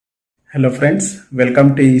Hello friends,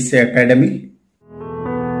 welcome to EC Academy.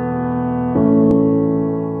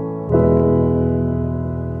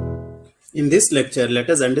 In this lecture, let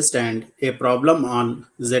us understand a problem on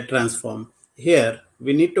Z transform. Here,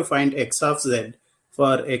 we need to find x of z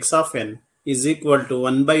for x of n is equal to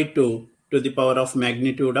 1 by 2 to the power of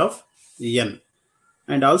magnitude of n.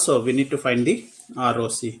 And also, we need to find the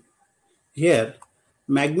ROC. Here,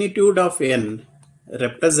 magnitude of n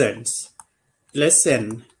represents plus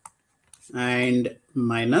n and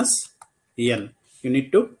minus n. You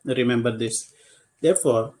need to remember this.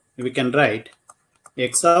 Therefore, we can write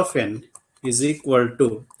x of n is equal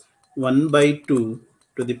to 1 by 2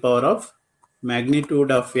 to the power of magnitude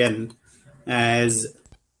of n as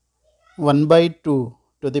 1 by 2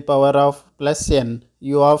 to the power of plus n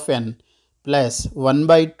u of n plus 1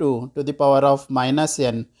 by 2 to the power of minus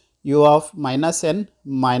n u of minus n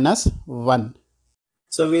minus 1.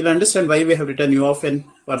 So we'll understand why we have written u of n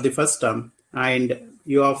for the first term and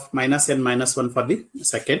u of minus n minus 1 for the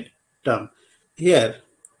second term. Here,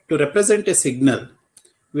 to represent a signal,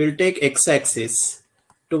 we'll take x-axis.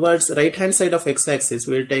 Towards right hand side of x-axis,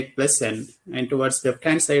 we'll take plus n, and towards left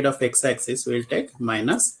hand side of x-axis, we'll take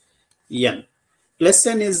minus n. Plus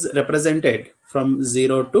n is represented from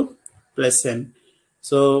 0 to plus n.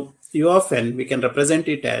 So u of n, we can represent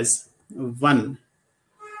it as 1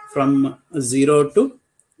 from 0 to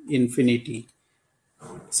infinity.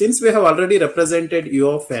 Since we have already represented u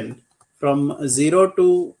of n from 0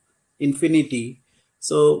 to infinity,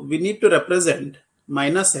 so we need to represent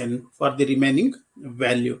minus n for the remaining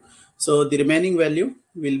value. So the remaining value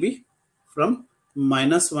will be from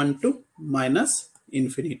minus 1 to minus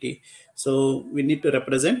infinity. So we need to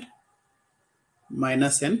represent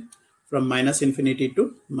minus n from minus infinity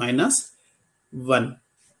to minus 1.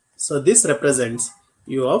 So this represents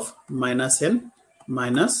u of minus n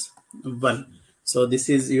minus 1. So this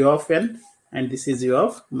is u of n and this is u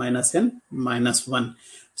of minus n minus 1.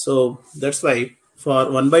 So that's why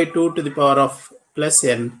for 1 by 2 to the power of plus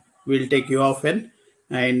n, we'll take u of n,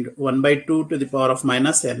 and 1 by 2 to the power of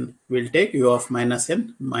minus n, we'll take u of minus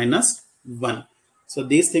n minus 1. So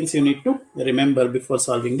these things you need to remember before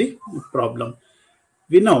solving the problem.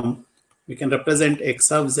 We know we can represent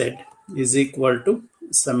x of z is equal to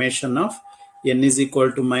summation of n is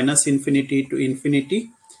equal to minus infinity to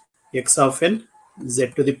infinity x of n z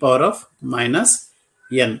to the power of minus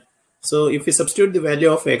n. So if we substitute the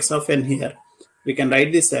value of x of n here, we can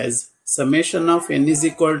write this as summation of n is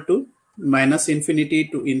equal to minus infinity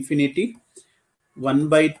to infinity 1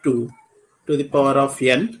 by 2 to the power of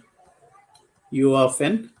n u of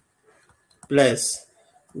n plus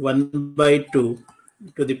 1 by 2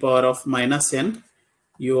 to the power of minus n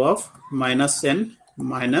u of minus n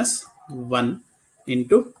minus 1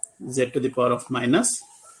 into z to the power of minus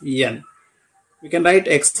n. We can write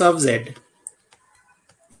x of z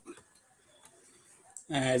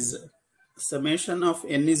as summation of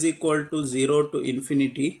n is equal to 0 to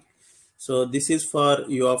infinity. So this is for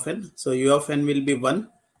u of n. So u of n will be 1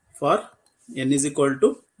 for n is equal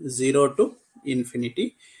to 0 to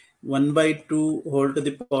infinity. 1 by 2 whole to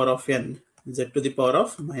the power of n z to the power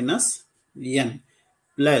of minus n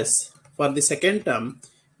plus for the second term,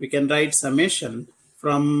 we can write summation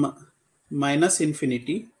from minus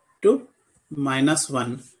infinity to minus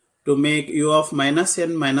 1 to make u of minus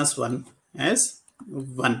n minus 1 as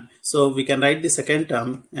 1. So we can write the second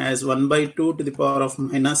term as 1 by 2 to the power of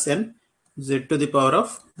minus n z to the power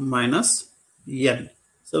of minus n.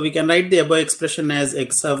 So we can write the above expression as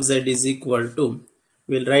x of z is equal to,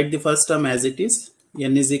 we'll write the first term as it is,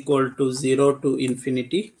 n is equal to 0 to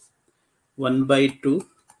infinity 1 by 2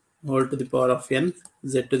 whole to the power of n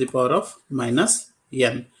z to the power of minus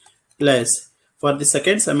n plus for the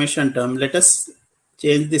second summation term, let us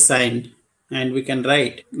change the sign and we can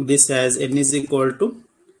write this as n is equal to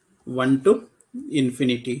 1 to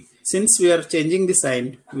infinity. Since we are changing the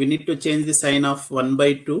sign, we need to change the sign of 1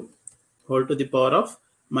 by 2 whole to the power of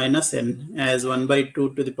minus n as 1 by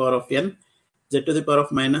 2 to the power of n, z to the power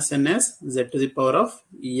of minus n as z to the power of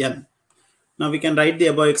n. Now we can write the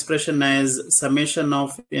above expression as summation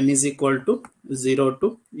of n is equal to 0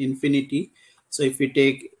 to infinity. So if we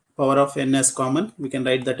take power of n as common, we can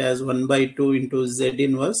write that as 1 by 2 into z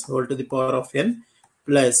inverse whole to the power of n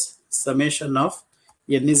plus summation of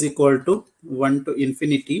n is equal to 1 to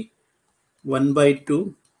infinity 1 by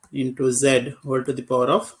 2 into z whole to the power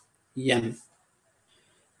of n.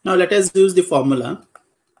 Now let us use the formula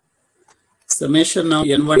summation of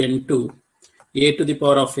n1 n2 a to the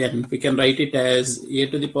power of n. We can write it as a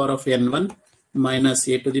to the power of n1 minus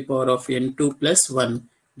a to the power of n2 plus 1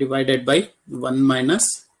 divided by 1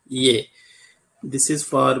 minus a. This is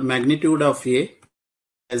for magnitude of a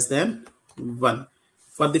less than 1.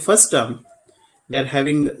 For the first term, we are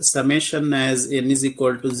having summation as n is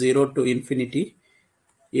equal to 0 to infinity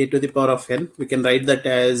a to the power of n. We can write that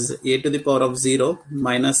as a to the power of 0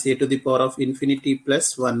 minus a to the power of infinity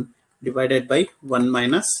plus 1 divided by 1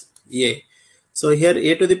 minus a. So here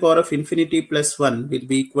a to the power of infinity plus 1 will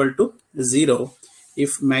be equal to 0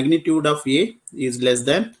 if magnitude of a is less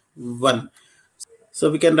than 1. So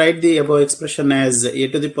we can write the above expression as a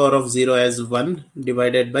to the power of 0 as 1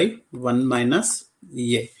 divided by 1 minus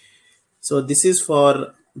a. So this is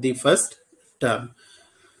for the first term.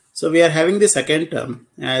 So we are having the second term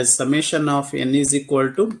as summation of n is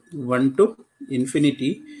equal to 1 to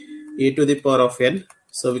infinity a to the power of n.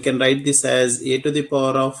 So we can write this as a to the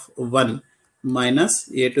power of 1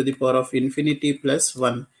 minus a to the power of infinity plus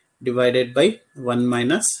 1 divided by 1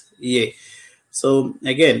 minus a. So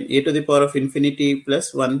again, a to the power of infinity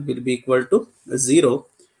plus 1 will be equal to 0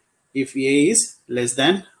 if a is less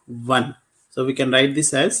than 1. So we can write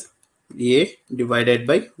this as a divided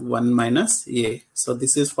by 1 minus a. So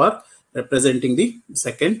this is for representing the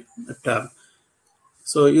second term.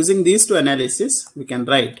 So using these two analysis, we can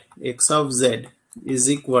write x of z is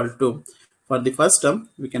equal to, for the first term,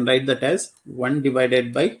 we can write that as 1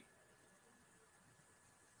 divided by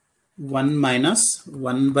 1 minus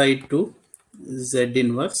 1 by 2 z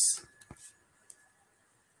inverse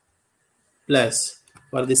plus,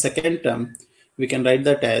 for the second term, we can write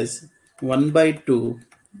that as 1 by 2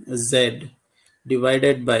 z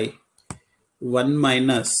divided by 1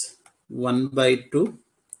 minus 1 by 2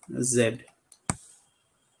 z.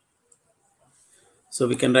 So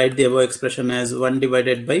we can write the above expression as 1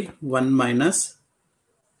 divided by 1 minus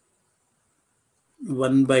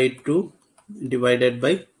 1 by 2 divided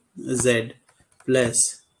by z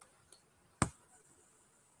plus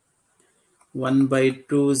 1 by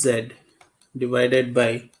 2z divided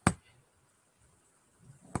by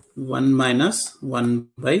 1 minus 1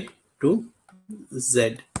 by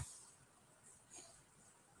 2z.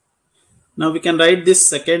 Now we can write this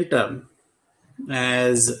second term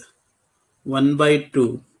as 1 by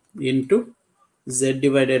 2 into z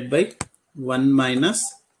divided by 1 minus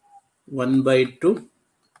 1 by 2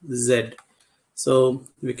 z. So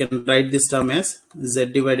we can write this term as z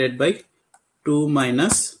divided by 2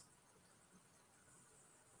 minus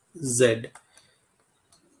z.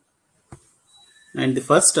 And the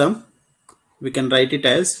first term, we can write it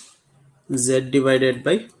as z divided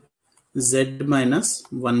by z minus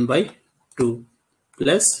 1 by 2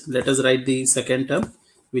 plus, let us write the second term,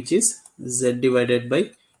 which is z divided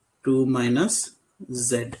by 2 minus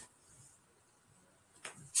z.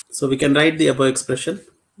 So we can write the above expression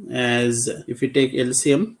as, if we take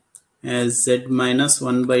LCM, as z minus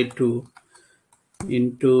 1 by 2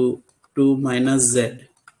 into 2 minus z.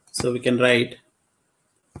 So we can write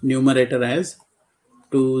numerator as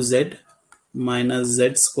 2z minus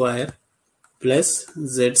z square plus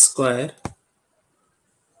z square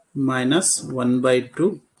minus 1 by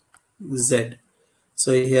 2 z.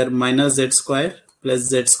 So here minus z square plus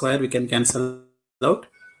z square we can cancel out.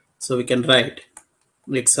 So we can write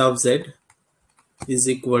x of z is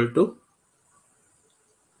equal to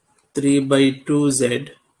 3 by 2z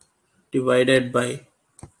divided by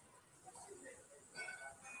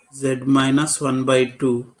z minus 1 by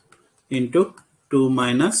 2 into 2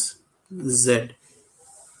 minus z.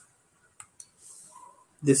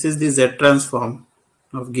 This is the z transform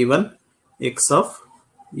of given x of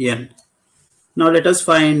n. Now let us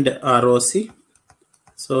find ROC.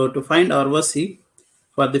 So to find ROC,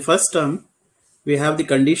 for the first term, we have the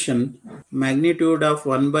condition magnitude of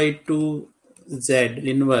 1 by 2 z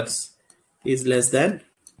inverse is less than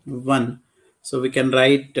 1. So we can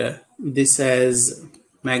write this as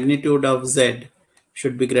magnitude of z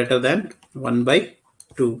should be greater than 1 by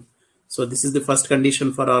 2. So this is the first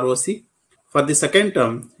condition for ROC. For the second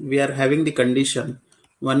term, we are having the condition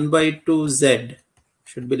 1 by 2 z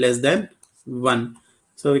should be less than 1.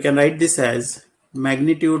 So we can write this as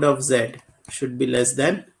magnitude of z should be less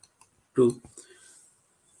than 2.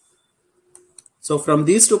 So from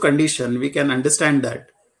these two conditions, we can understand that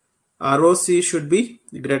ROC should be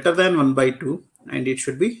greater than 1 by 2 and it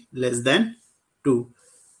should be less than 2.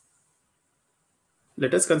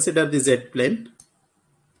 Let us consider the z plane.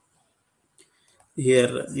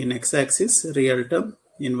 Here in x-axis, real term.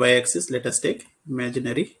 In y-axis, let us take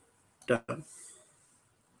imaginary term.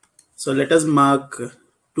 So let us mark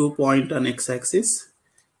 2 points on x-axis,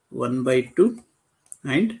 1 by 2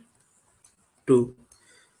 and 2.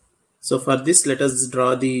 So for this, let us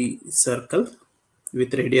draw the circle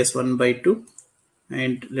with radius 1 by 2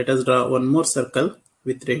 and let us draw one more circle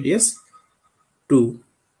with radius 2.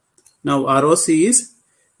 Now ROC is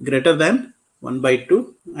greater than 1 by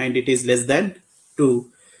 2 and it is less than 2.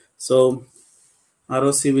 So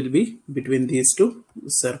ROC will be between these two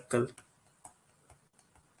circle.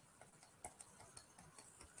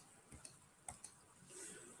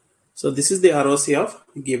 So this is the ROC of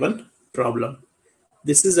given problem.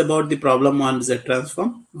 This is about the problem on Z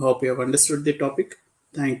transform. Hope you have understood the topic.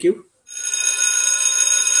 Thank you.